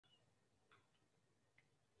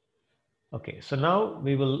Okay, so now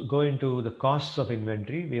we will go into the costs of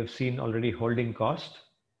inventory. We have seen already holding cost.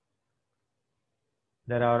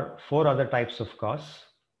 There are 4 other types of costs.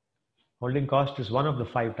 Holding cost is one of the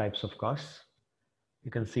 5 types of costs.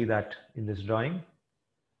 You can see that in this drawing.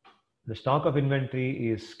 The stock of inventory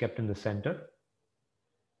is kept in the center.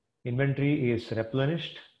 Inventory is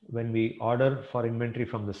replenished when we order for inventory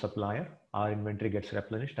from the supplier. Our inventory gets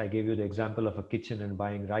replenished. I gave you the example of a kitchen and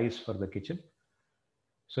buying rice for the kitchen.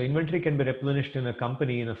 So inventory can be replenished in a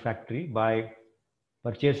company, in a factory, by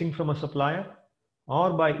purchasing from a supplier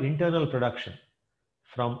or by internal production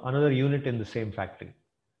from another unit in the same factory.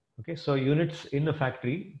 Okay, so units in a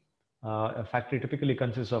factory typically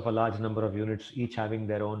consists of a large number of units, each having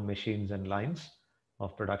their own machines and lines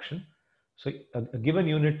of production. So a given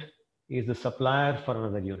unit is the supplier for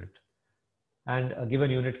another unit, and a given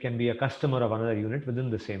unit can be a customer of another unit within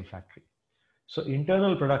the same factory. So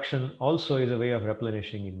internal production also is a way of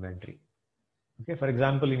replenishing inventory. Okay, for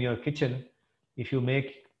example, in your kitchen, if you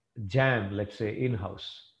make jam, let's say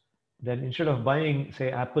in-house, then instead of buying, say,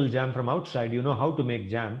 apple jam from outside, you know how to make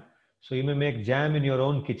jam. So you may make jam in your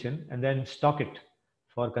own kitchen and then stock it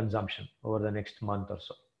for consumption over the next month or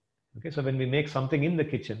so. Okay, so when we make something in the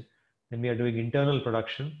kitchen, then we are doing internal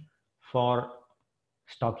production for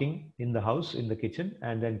stocking in the house, in the kitchen,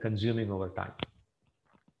 and then consuming over time.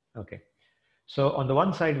 Okay. So on the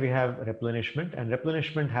one side, we have replenishment, and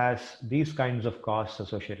replenishment has these kinds of costs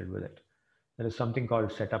associated with it. There is something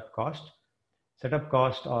called setup cost. Setup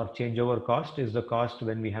cost or changeover cost is the cost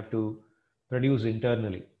when we have to produce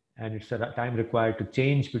internally, and it's the time required to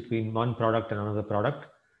change between one product and another product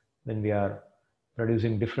when we are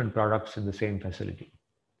producing different products in the same facility.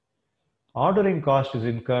 Ordering cost is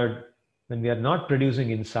incurred when we are not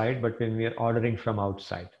producing inside, but when we are ordering from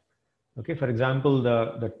outside. Okay, for example,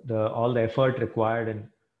 all the effort required in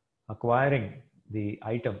acquiring the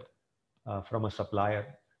item from a supplier.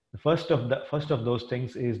 The first of those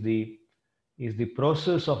things is the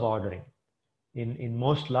process of ordering. In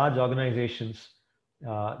most large organizations,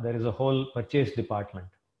 there is a whole purchase department.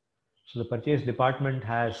 So the purchase department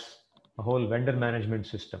has a whole vendor management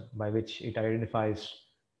system by which it identifies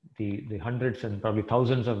the hundreds and probably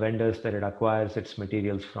thousands of vendors that it acquires its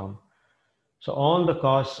materials from. So all the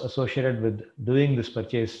costs associated with doing this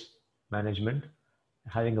purchase management,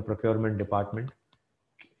 having a procurement department,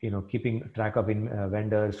 keeping track of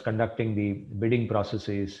vendors, conducting the bidding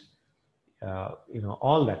processes,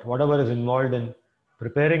 all that, whatever is involved in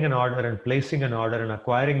preparing an order and placing an order and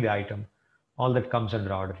acquiring the item, all that comes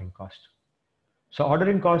under ordering cost. So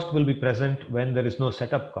ordering cost will be present when there is no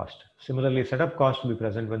setup cost. Similarly, setup cost will be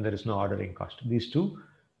present when there is no ordering cost. These two,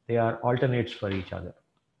 they are alternates for each other.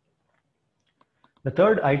 The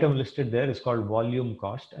third item listed there is called volume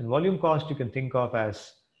cost. And volume cost you can think of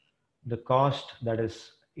as the cost that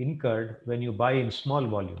is incurred when you buy in small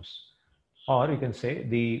volumes. Or you can say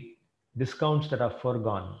the discounts that are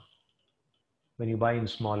foregone when you buy in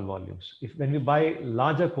small volumes. When we buy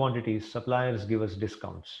larger quantities, suppliers give us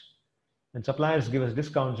discounts. When suppliers give us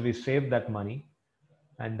discounts, we save that money.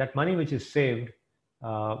 And that money which is saved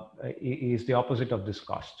is the opposite of this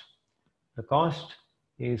cost. The cost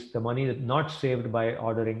is the money that not saved by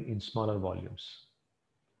ordering in smaller volumes.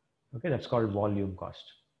 Okay, that's called volume cost.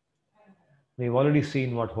 We've already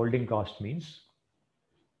seen what holding cost means.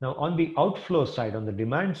 Now on the outflow side, on the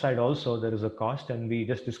demand side also, there is a cost, and we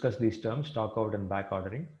just discussed these terms, stockout and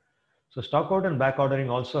backordering. So stockout and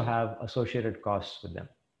backordering also have associated costs with them.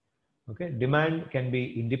 Okay, demand can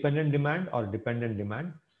be independent demand or dependent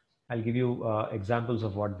demand. I'll give you examples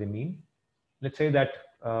of what they mean. Let's say that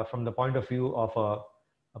from the point of view of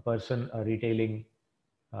a person retailing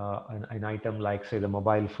an item like, say, the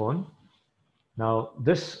mobile phone. Now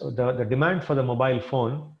the demand for the mobile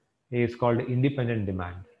phone is called independent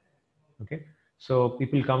demand. Okay, so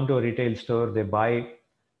people come to a retail store, they buy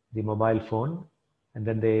the mobile phone, and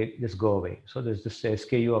then they just go away. So there's this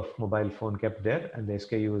SKU of mobile phone kept there, and the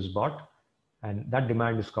SKU is bought, and that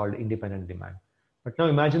demand is called independent demand. But now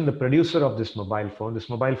imagine the producer of this mobile phone. This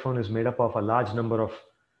mobile phone is made up of a large number of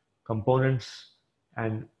components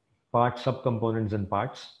and parts, subcomponents and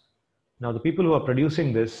parts. Now the people who are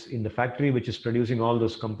producing this in the factory, which is producing all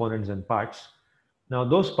those components and parts, now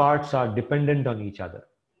those parts are dependent on each other,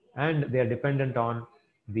 and they are dependent on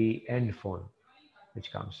the end phone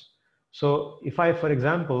which comes. So if I, for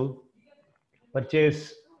example,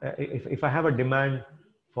 purchase, if I have a demand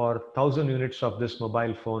for 1,000 units of this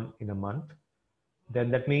mobile phone in a month, then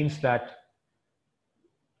that means that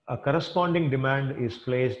a corresponding demand is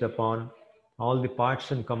placed upon all the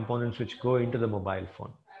parts and components which go into the mobile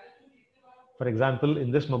phone. For example,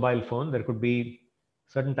 in this mobile phone, there could be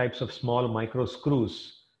certain types of small micro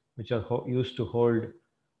screws which are used to hold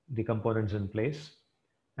the components in place.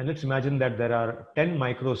 And let's imagine that there are 10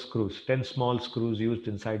 micro screws, 10 small screws used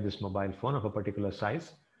inside this mobile phone of a particular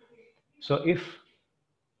size. So if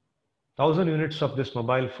 1,000 units of this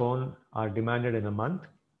mobile phone are demanded in a month,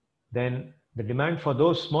 then the demand for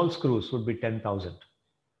those small screws would be 10,000,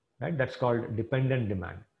 right? That's called dependent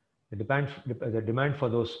demand. The demand for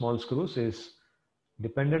those small screws is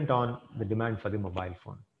dependent on the demand for the mobile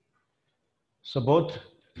phone. So both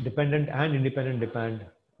dependent and independent demand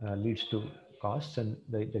leads to costs, and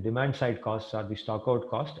the demand side costs are the stockout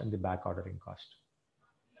cost and the back ordering cost.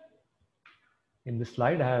 In this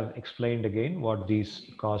slide, I have explained again what these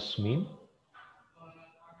costs mean.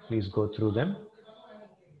 Please go through them.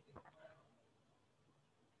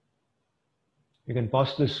 You can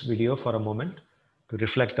pause this video for a moment to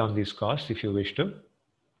reflect on these costs if you wish to.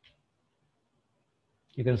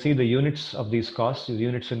 You can see the units of these costs, the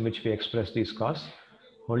units in which we express these costs.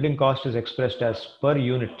 Holding cost is expressed as per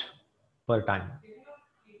unit per time,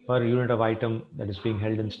 per unit of item that is being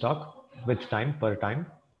held in stock with time, per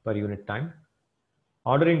unit time.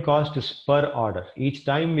 Ordering cost is per order. Each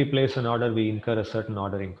time we place an order, we incur a certain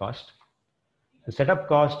ordering cost. The setup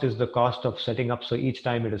cost is the cost of setting up. So each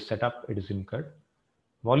time it is set up, it is incurred.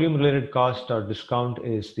 Volume related cost or discount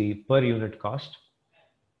is the per unit cost.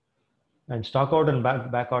 And stockout and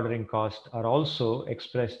back ordering cost are also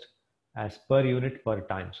expressed as per unit per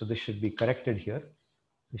time. So this should be corrected here.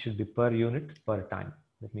 This should be per unit per time.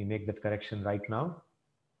 Let me make that correction right now.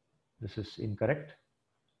 This is incorrect.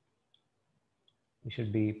 It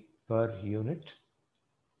should be per unit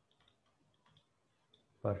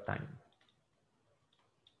per time.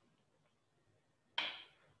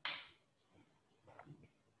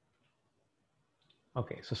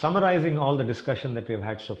 Okay, so summarizing all the discussion that we've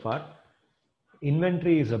had so far,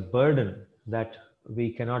 inventory is a burden that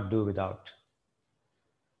we cannot do without.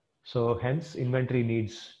 So hence, inventory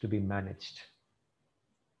needs to be managed.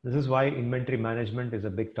 This is why inventory management is a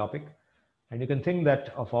big topic. And you can think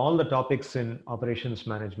that of all the topics in operations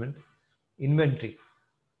management, inventory,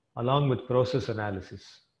 along with process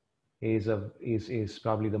analysis, is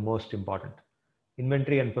probably the most important.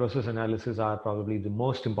 Inventory and process analysis are probably the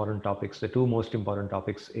most important topics, the two most important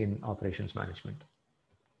topics in operations management.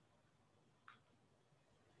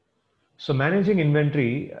 So managing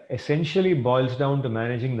inventory essentially boils down to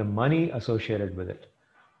managing the money associated with it.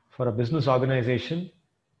 For a business organization,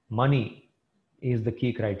 money is the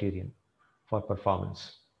key criterion for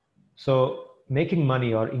performance. So making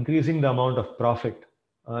money or increasing the amount of profit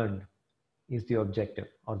earned is the objective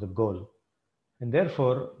or the goal. And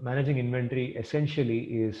therefore, managing inventory essentially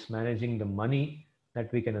is managing the money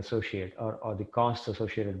that we can associate or the costs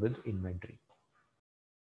associated with inventory.